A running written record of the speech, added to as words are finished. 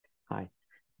Hi,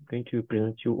 I'm going to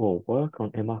present you our work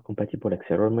on MR-compatible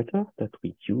accelerometer that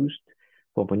we used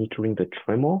for monitoring the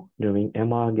tremor during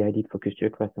MR-guided focused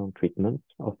ultrasound treatment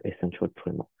of essential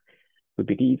tremor. We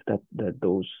believe that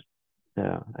those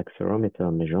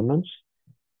accelerometer measurements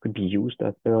could be used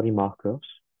as early markers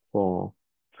for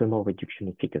tremor reduction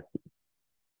efficacy.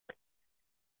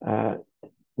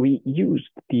 We used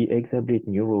the Exablate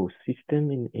Neuro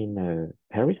system in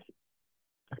Paris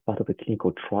as part of a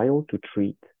clinical trial to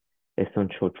treat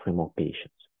essential tremor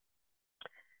patients.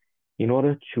 In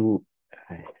order to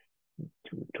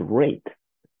rate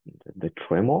the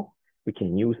tremor, we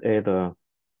can use either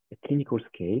a clinical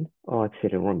scale or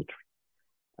accelerometry.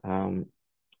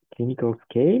 Clinical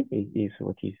scale is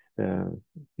what is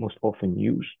most often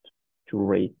used to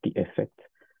rate the effect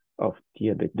of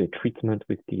the treatment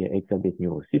with the Exablate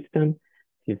Neuro system.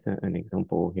 This is an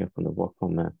example here from the work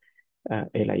from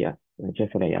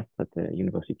Jeff Elias at the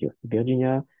University of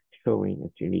Virginia, showing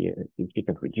actually a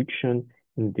significant reduction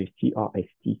in the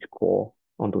CRST score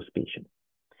on those patients.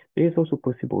 It is also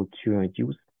possible to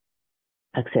use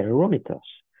accelerometers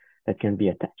that can be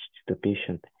attached to the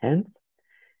patient's hands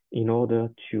in order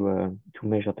to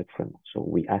measure the tremor. So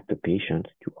we ask the patient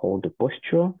to hold the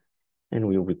posture and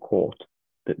we record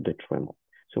the tremor.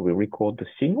 So we record the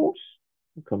signals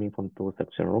coming from those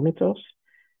accelerometers,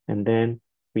 and then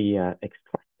we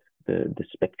extract the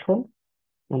spectrum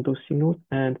on those signals,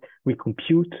 and we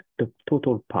compute the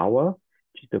total power,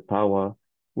 which is the power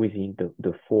within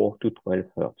the 4 to 12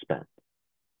 hertz band.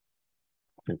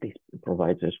 And this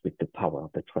provides us with the power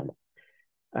of the tremor.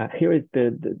 Here is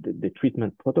the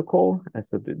treatment protocol.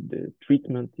 So the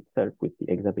treatment itself with the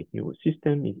Exablate Neuro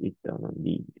system is done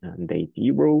on day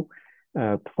 0.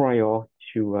 Prior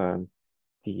to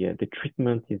the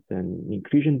treatment is an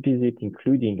inclusion visit,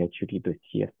 including actually the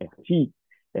CSRT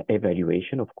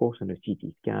evaluation, of course, and a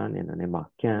CT scan and an MR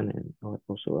scan, and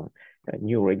also a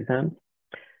neuro exam.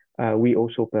 We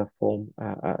also perform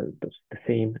the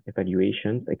same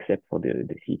evaluations, except for the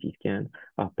CT scan,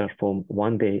 are performed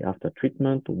 1 day after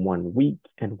treatment, 1 week,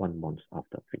 and 1 month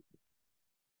after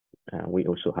treatment. We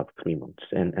also have 3 months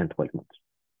and 12 months.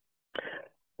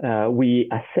 We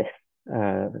assess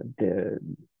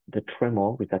the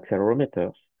tremor with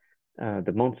accelerometers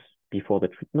the months before the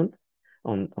treatment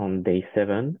on day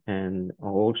 7 and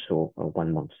also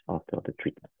 1 month after the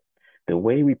treatment. The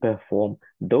way we perform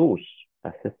those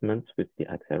assessments with the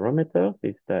accelerometer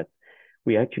is that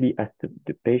we actually ask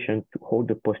the patient to hold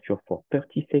the posture for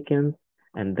 30 seconds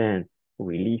and then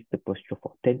release the posture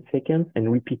for 10 seconds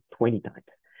and repeat 20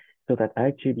 times, so that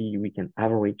actually we can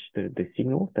average the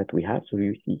signals that we have. So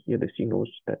you see here the signals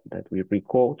that we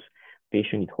record.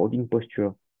 Patient is holding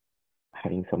posture,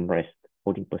 having some rest,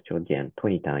 holding posture again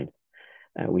 20 times.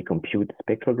 We compute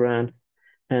spectrograms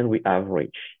and we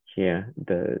average here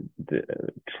the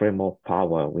tremor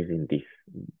power within this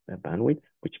bandwidth,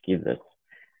 which gives us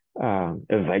a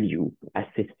value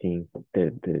assessing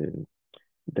the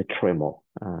tremor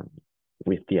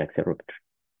with the accelerometer.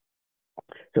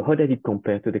 So how does it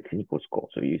compare to the clinical score?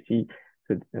 So you see,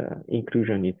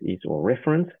 inclusion is our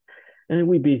reference, and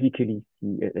we basically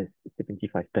see a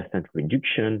 75%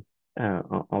 reduction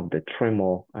of the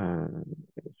tremor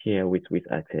here with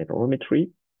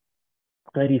accelerometry.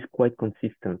 That is quite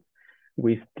consistent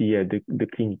with the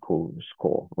clinical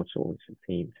score. Also, it's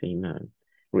the same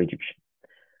reduction.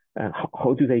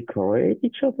 How do they correlate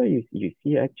each other? You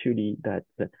see actually that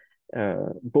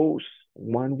both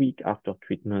 1 week after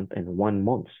treatment and 1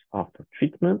 month after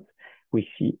treatment, we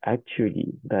see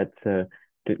actually that the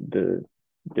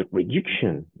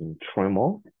reduction in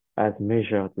tremor as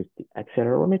measured with the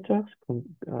accelerometers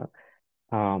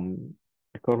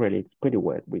correlates pretty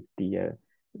well with the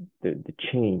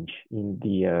change in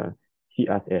the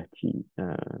CSRT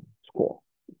score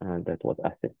that was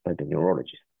assessed by the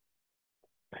neurologist.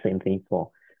 Same thing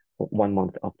for 1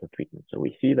 month after treatment. So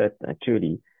we see that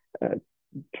actually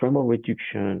tremor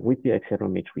reduction with the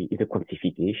accelerometry is a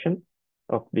quantification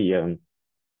of the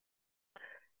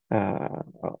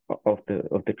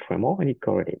tremor, and it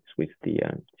correlates with the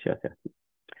CSRT.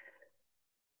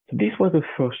 So this was the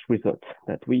first result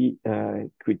that we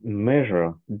could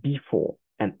measure before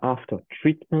and after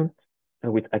treatment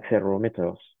with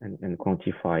accelerometers and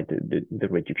quantify the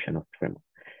reduction of tremor.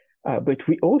 But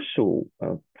we also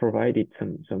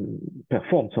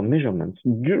performed some measurements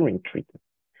during treatment.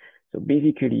 So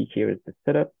basically, here is the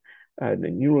setup. The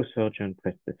neurosurgeon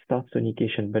pressed the start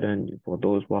sonication button. For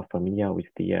those who are familiar with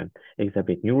the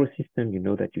Exablate Neuro system, you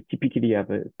know that you typically have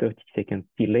a 30-second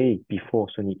delay before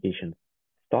sonication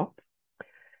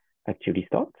actually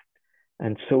starts.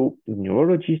 And so the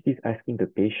neurologist is asking the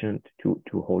patient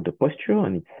to hold the posture,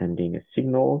 and it's sending a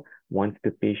signal Once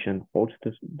the patient holds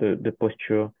the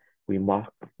posture, we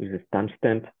mark with a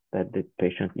timestamp that the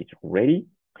patient is ready.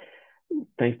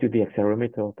 Thanks to the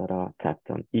accelerometers that are tapped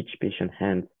on each patient's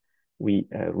hand, we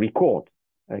record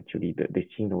actually the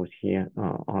signals here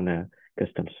on a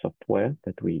custom software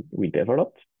that we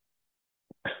developed,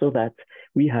 so that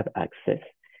we have access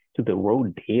to the raw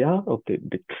data of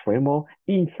the tremor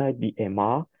inside the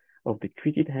MR of the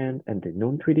treated hand and the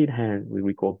non-treated hand. We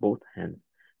record both hands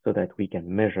so that we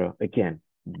can measure again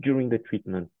during the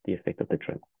treatment the effect of the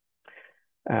tremor.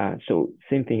 So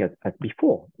same thing as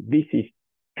before. This is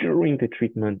during the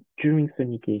treatment, during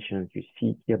sonication. You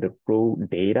see here the raw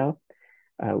data.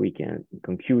 We can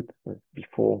compute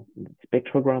before the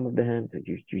spectrogram of the hand. So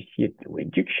you see a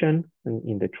reduction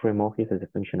in the tremor here as a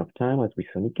function of time as we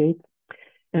sonicate.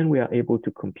 And we are able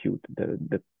to compute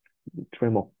the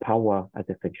tremor power as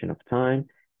a function of time.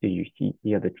 So you see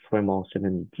here the tremor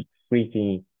suddenly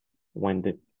decreasing when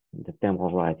the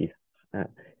temporal rise is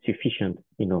sufficient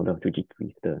in order to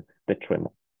decrease the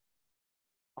tremor.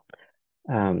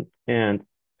 And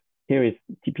here is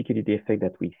typically the effect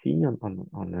that we see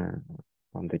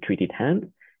on the treated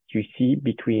hand. You see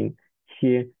between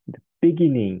here the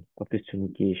beginning of the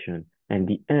sonication and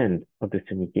the end of the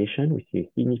sonication, we see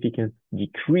a significant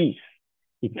decrease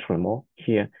in tremor.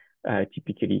 Here,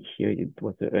 typically here it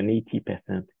was an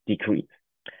 80% decrease.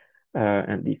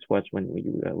 And this was when we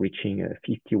were reaching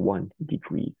 51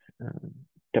 degrees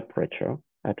temperature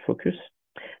at focus.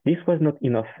 This was not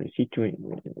enough, you see, to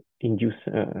induce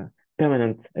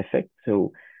permanent effect.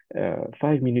 So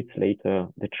 5 minutes later,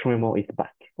 the tremor is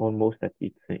back, almost at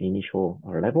its initial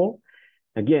level.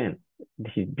 Again,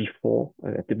 this is before,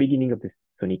 at the beginning of the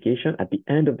sonication. At the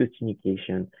end of the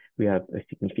sonication, we have a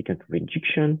significant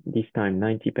reduction, this time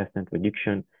 90%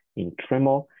 reduction in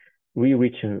tremor. We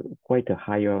reach quite a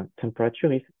higher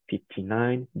temperature, it's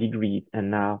 59 degrees.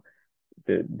 And now,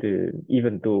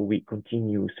 even though we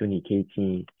continue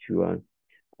sonicating to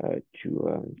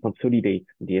consolidate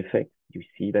the effect, you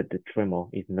see that the tremor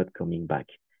is not coming back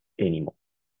anymore.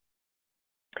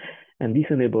 And this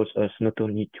enables us not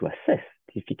only to assess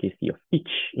the efficacy of each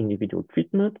individual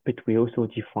treatment, but we also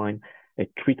define a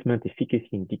treatment efficacy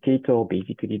indicator.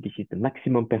 Basically, this is the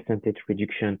maximum percentage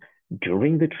reduction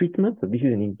during the treatment. So this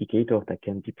is an indicator that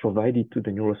can be provided to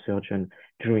the neurosurgeon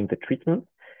during the treatment.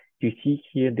 You see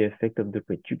here the effect of the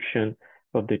reduction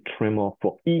of the tremor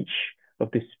for each of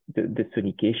the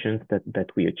sonications that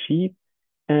we achieve.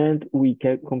 And we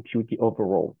can compute the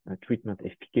overall treatment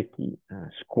efficacy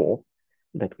score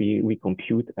that we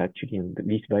compute actually, and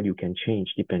this value can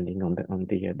change depending on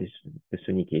the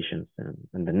sonications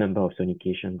and the number of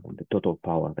sonications and the total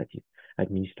power that is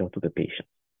administered to the patient.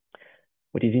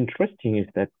 What is interesting is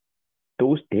that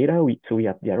those data, we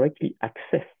have directly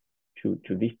access to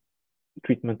this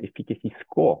treatment efficacy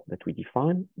score that we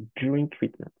define during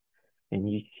treatment. And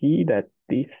you see that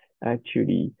this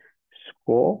actually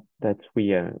score that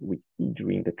we see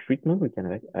during the treatment, we can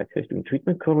have access during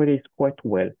treatment, correlates quite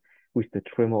well with the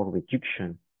tremor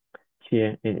reduction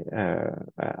here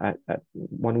at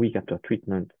 1 week after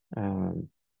treatment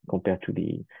compared to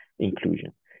the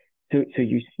inclusion. So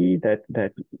you see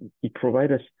that it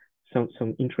provides us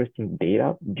some interesting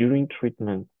data during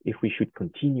treatment if we should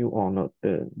continue or not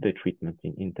the treatment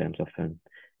in terms of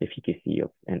efficacy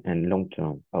and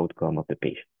long-term outcome of the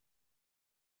patient.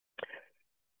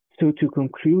 So to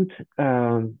conclude,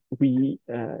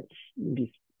 this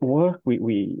work,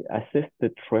 we assessed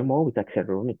the tremor with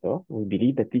accelerometer. We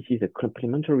believe that this is a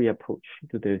complementary approach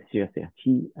to the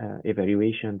CSRT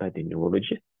evaluation by the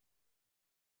neurologist.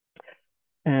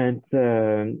 And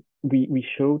we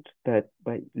showed that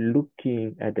by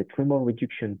looking at the tremor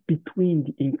reduction between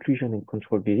the inclusion and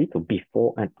control visit, so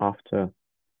before and after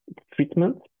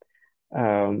treatment,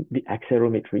 the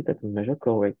accelerometry that we measure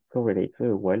correlates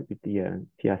very well with the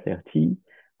CSRT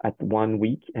at 1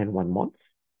 week and 1 month.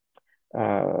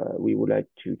 We would like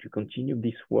to continue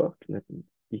this work.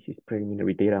 This is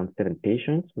preliminary data on 7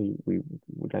 patients. We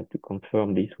would like to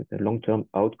confirm this with a long-term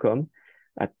outcome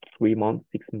at 3 months,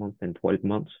 6 months, and 12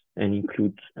 months, and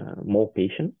include more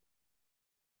patients.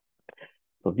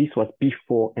 So this was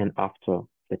before and after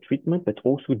the treatment, but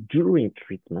also during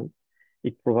treatment.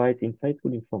 It provides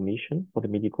insightful information for the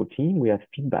medical team. We have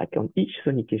feedback on each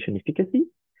sonication efficacy,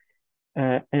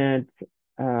 and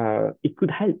it could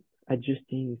help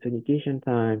adjusting sonication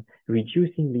time,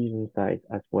 reducing lesion size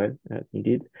as well as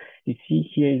needed. You see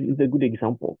here is a good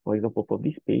example. For example, for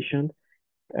this patient,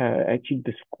 actually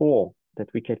the score that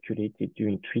we calculated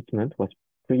during treatment was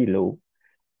pretty low,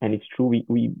 and it's true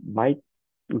we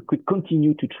could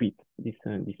continue to treat this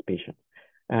patient.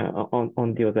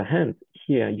 On the other hand,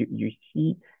 here you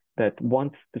see that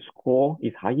once the score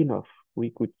is high enough,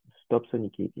 we could stop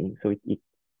sonicating. So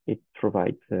it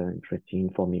provides interesting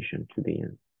information to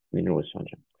the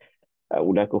neurosurgeon. I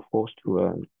would like, of course,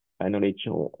 to acknowledge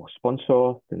our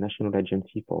sponsor, the National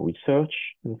Agency for Research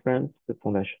in France, the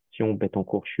Fondation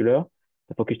Bettencourt-Schuller,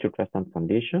 the Focus to Ultrasound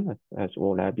Foundation, as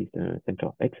our lab is a center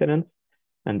of excellence.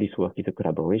 And this work is a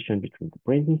collaboration between the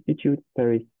Brain Institute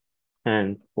Paris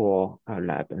and our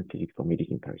lab and Physics for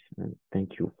Medicine Paris. And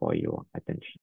thank you for your attention.